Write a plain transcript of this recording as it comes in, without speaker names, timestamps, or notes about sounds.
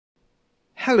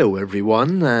Hello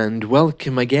everyone and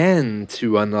welcome again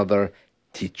to another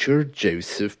Teacher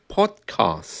Joseph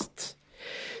podcast.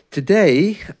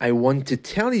 Today I want to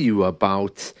tell you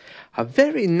about a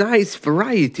very nice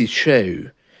variety show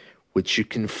which you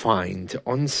can find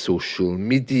on social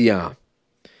media.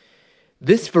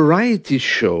 This variety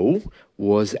show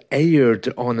was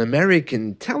aired on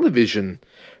American television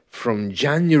from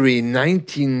January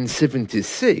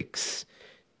 1976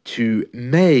 to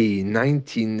May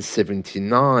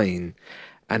 1979,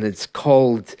 and it's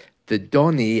called the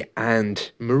Donny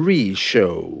and Marie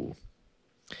Show.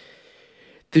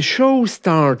 The show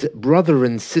starred brother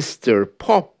and sister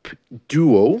pop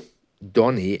duo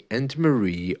Donny and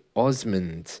Marie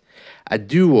Osmond. A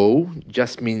duo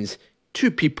just means two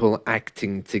people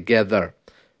acting together.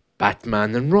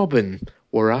 Batman and Robin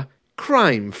were a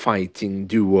crime-fighting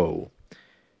duo.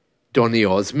 Donny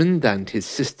Osmond and his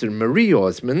sister Marie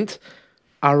Osmond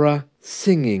are a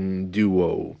singing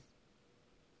duo.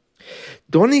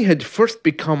 Donny had first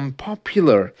become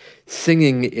popular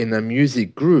singing in a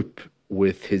music group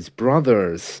with his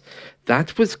brothers.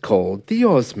 That was called the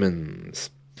Osmonds.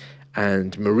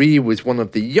 And Marie was one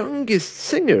of the youngest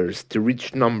singers to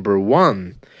reach number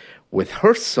one with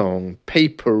her song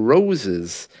Paper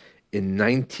Roses in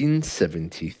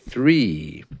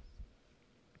 1973.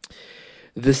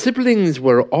 The siblings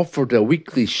were offered a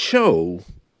weekly show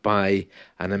by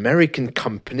an American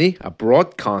company, a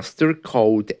broadcaster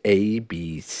called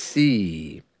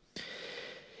ABC.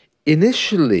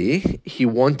 Initially, he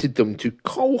wanted them to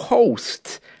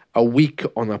co-host a week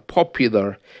on a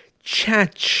popular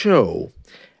chat show,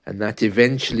 and that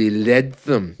eventually led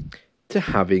them to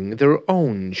having their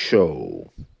own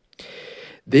show.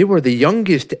 They were the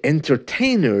youngest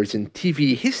entertainers in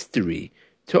TV history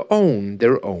to own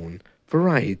their own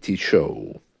variety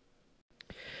show.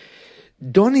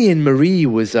 Donny and Marie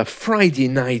was a Friday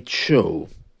night show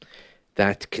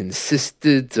that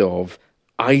consisted of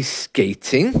ice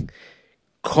skating,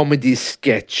 comedy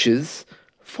sketches,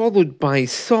 followed by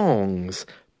songs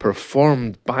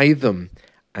performed by them,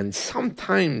 and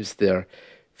sometimes their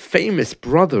famous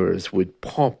brothers would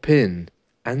pop in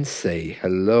and say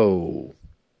hello.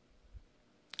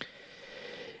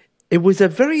 It was a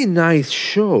very nice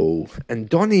show, and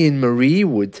Donny and Marie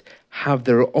would have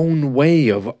their own way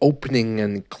of opening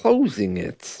and closing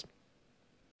it.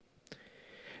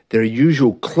 Their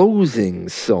usual closing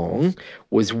song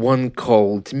was one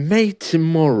called May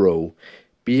Tomorrow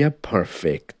Be a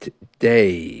Perfect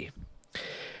Day.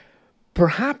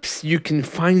 Perhaps you can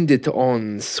find it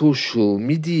on social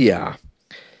media.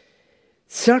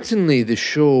 Certainly the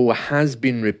show has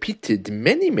been repeated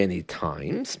many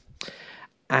times,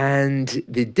 and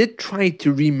they did try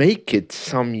to remake it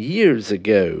some years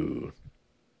ago.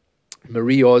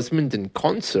 Marie Osmond in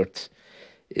Concert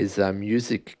is a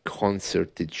music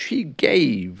concert that she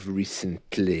gave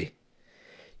recently.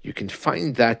 You can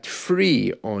find that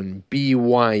free on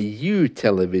BYU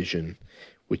television,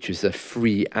 which is a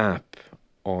free app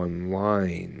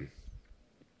online.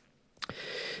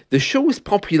 The show's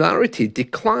popularity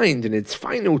declined in its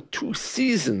final 2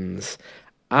 seasons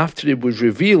after it was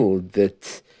revealed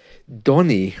that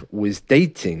Donny was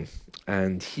dating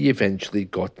and he eventually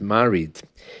got married.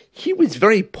 He was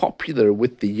very popular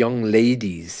with the young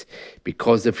ladies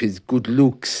because of his good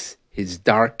looks, his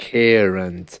dark hair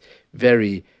and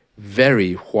very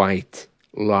white,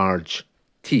 large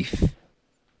teeth.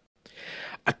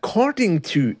 According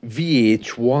to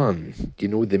VH1,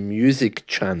 the music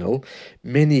channel,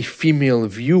 many female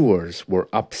viewers were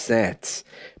upset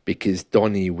because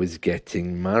Donny was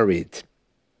getting married.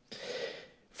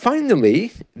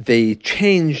 Finally, they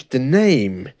changed the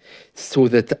name so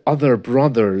that other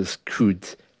brothers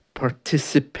could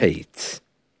participate.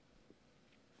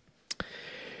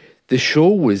 The show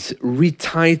was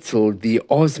retitled The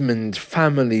Osmond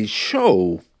Family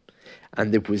Show,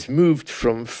 and it was moved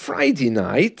from Friday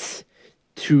night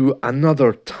to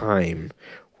another time,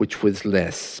 which was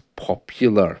less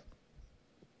popular.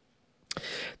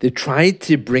 They tried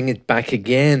to bring it back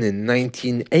again in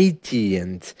 1980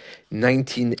 and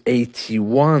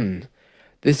 1981.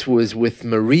 This was with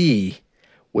Marie,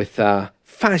 with a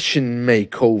fashion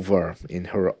makeover in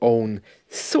her own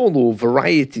solo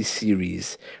variety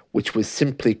series, which was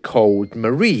simply called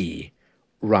Marie,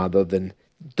 rather than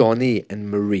Donny and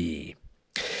Marie.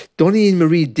 Donny and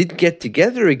Marie did get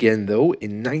together again, though,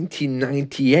 in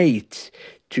 1998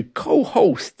 to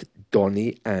co-host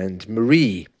Donny and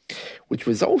Marie, which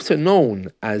was also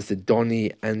known as the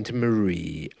Donny and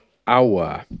Marie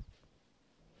Hour.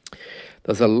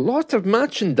 There's a lot of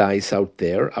merchandise out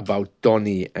there about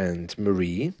Donny and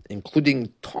Marie,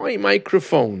 including toy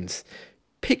microphones,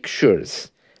 pictures,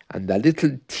 and a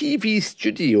little TV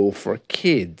studio for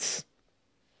kids.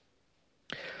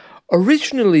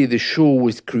 Originally, the show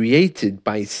was created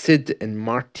by Sid and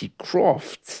Marty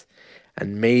Crofts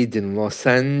and made in Los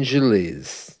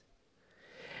Angeles.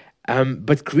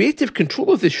 But creative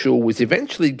control of the show was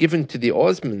eventually given to the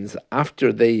Osmonds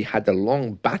after they had a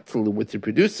long battle with the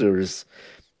producers,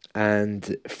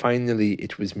 and finally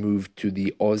it was moved to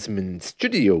the Osmond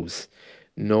Studios,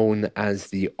 known as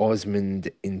the Osmond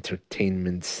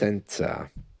Entertainment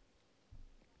Centre.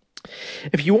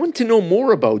 If you want to know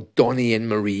more about Donny and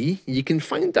Marie, you can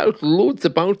find out loads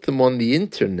about them on the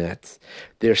internet.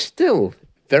 They're still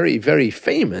very, very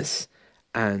famous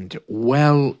and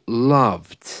well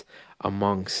loved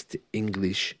amongst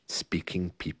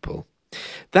English-speaking people.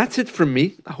 That's it from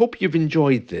me. I hope you've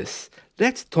enjoyed this.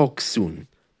 Let's talk soon.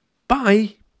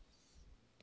 Bye.